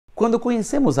Quando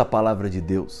conhecemos a palavra de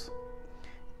Deus,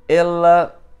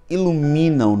 ela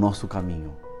ilumina o nosso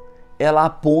caminho, ela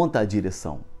aponta a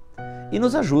direção e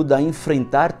nos ajuda a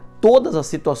enfrentar todas as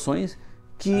situações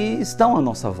que estão à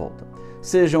nossa volta.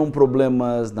 Sejam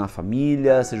problemas na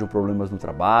família, sejam problemas no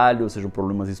trabalho, sejam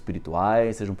problemas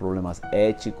espirituais, sejam problemas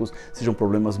éticos, sejam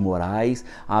problemas morais.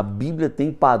 A Bíblia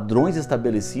tem padrões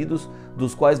estabelecidos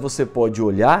dos quais você pode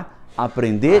olhar,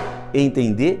 aprender,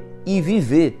 entender e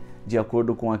viver de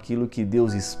acordo com aquilo que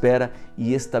Deus espera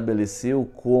e estabeleceu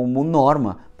como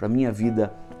norma para a minha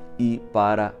vida e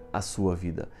para a sua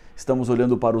vida. Estamos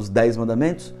olhando para os 10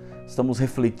 mandamentos, estamos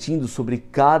refletindo sobre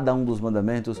cada um dos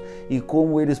mandamentos e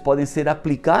como eles podem ser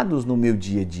aplicados no meu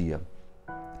dia a dia.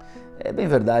 É bem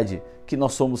verdade que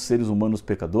nós somos seres humanos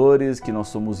pecadores, que nós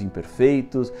somos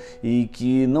imperfeitos e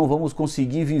que não vamos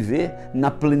conseguir viver na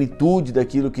plenitude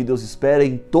daquilo que Deus espera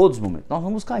em todos os momentos. Nós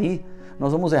vamos cair,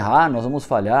 nós vamos errar, nós vamos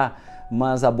falhar,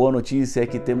 mas a boa notícia é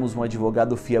que temos um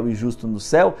advogado fiel e justo no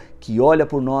céu que olha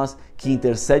por nós, que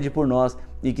intercede por nós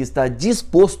e que está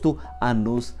disposto a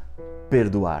nos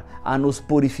perdoar, a nos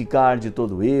purificar de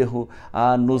todo erro,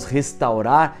 a nos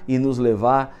restaurar e nos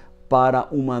levar para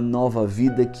uma nova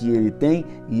vida que Ele tem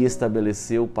e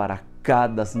estabeleceu para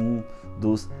cada um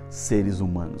dos seres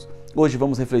humanos. Hoje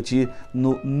vamos refletir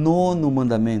no 9º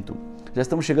mandamento. Já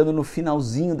estamos chegando no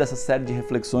finalzinho dessa série de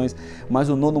reflexões, mas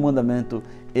o 9º mandamento,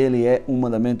 ele é um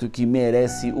mandamento que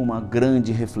merece uma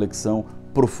grande reflexão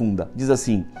profunda. Diz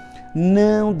assim: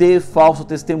 não dê falso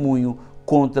testemunho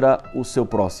contra o seu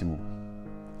próximo.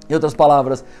 Em outras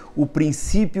palavras, o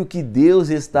princípio que Deus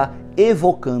está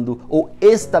evocando ou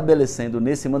estabelecendo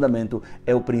nesse mandamento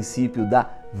é o princípio da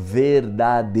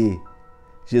verdade.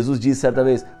 Jesus disse certa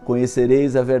vez: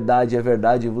 conhecereis a verdade e a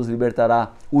verdade vos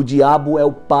libertará. O diabo é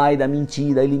o pai da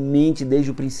mentira, ele mente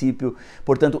desde o princípio.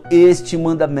 Portanto, este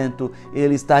mandamento,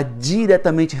 ele está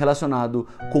diretamente relacionado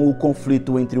com o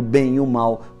conflito entre o bem e o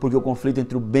mal, porque o conflito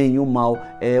entre o bem e o mal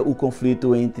é o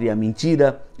conflito entre a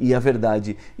mentira e a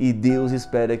verdade. E Deus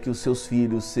espera que os seus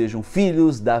filhos sejam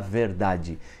filhos da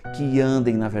verdade, que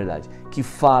andem na verdade, que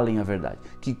falem a verdade,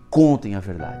 que contem a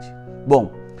verdade.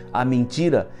 Bom, a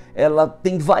mentira, ela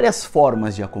tem várias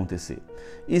formas de acontecer.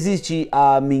 Existe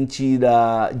a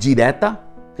mentira direta,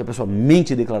 que a pessoa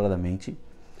mente declaradamente.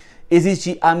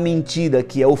 Existe a mentira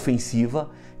que é ofensiva,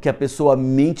 que a pessoa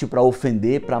mente para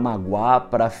ofender, para magoar,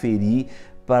 para ferir,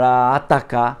 para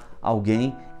atacar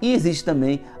alguém. E existe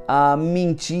também a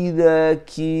mentira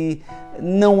que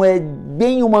não é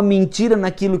bem uma mentira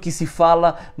naquilo que se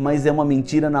fala, mas é uma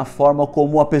mentira na forma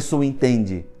como a pessoa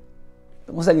entende.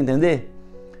 Consegue entender?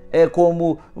 É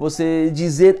como você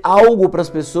dizer algo para as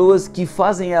pessoas que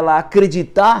fazem ela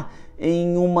acreditar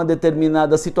em uma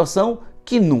determinada situação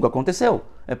que nunca aconteceu.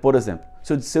 Por exemplo,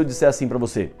 se eu disser assim para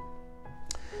você: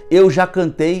 eu já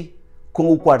cantei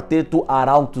com o quarteto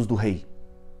Arautos do Rei.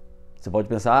 Você pode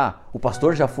pensar: o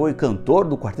pastor já foi cantor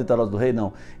do quarteto Arautos do Rei?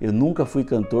 Não, eu nunca fui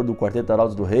cantor do quarteto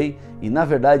Arautos do Rei e, na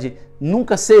verdade,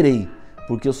 nunca serei,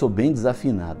 porque eu sou bem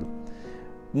desafinado.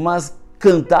 Mas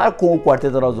cantar com o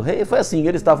quarteto Arautos do Rei foi assim: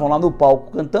 eles estavam lá no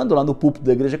palco cantando, lá no púlpito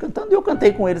da igreja cantando, e eu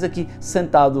cantei com eles aqui,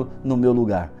 sentado no meu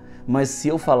lugar. Mas se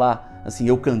eu falar assim,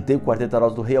 eu cantei o quarteto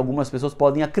Arautos do Rei, algumas pessoas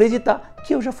podem acreditar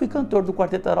que eu já fui cantor do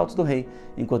quarteto Arautos do Rei,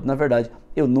 enquanto na verdade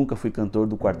eu nunca fui cantor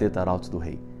do quarteto Arautos do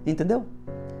Rei. Entendeu?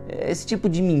 Esse tipo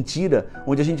de mentira,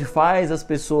 onde a gente faz as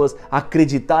pessoas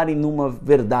acreditarem numa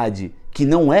verdade que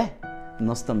não é,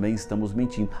 nós também estamos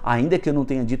mentindo, ainda que eu não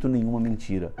tenha dito nenhuma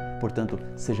mentira. Portanto,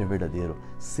 seja verdadeiro,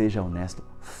 seja honesto,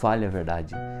 fale a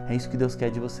verdade. É isso que Deus quer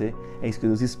de você, é isso que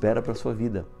Deus espera para a sua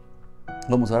vida.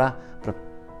 Vamos orar para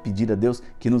pedir a Deus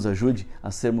que nos ajude a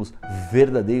sermos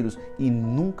verdadeiros e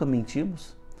nunca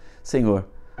mentirmos? Senhor,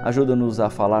 ajuda-nos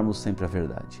a falarmos sempre a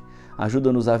verdade.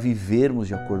 Ajuda-nos a vivermos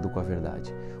de acordo com a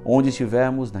verdade. Onde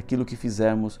estivermos, naquilo que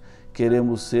fizermos,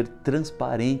 queremos ser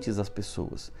transparentes às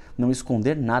pessoas, não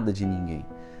esconder nada de ninguém.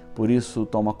 Por isso,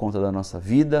 toma conta da nossa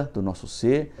vida, do nosso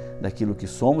ser, daquilo que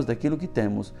somos, daquilo que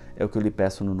temos. É o que eu lhe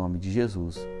peço no nome de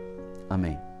Jesus.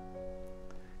 Amém.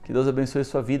 Que Deus abençoe a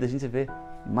sua vida. A gente se vê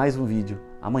em mais um vídeo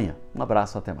amanhã. Um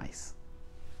abraço, até mais.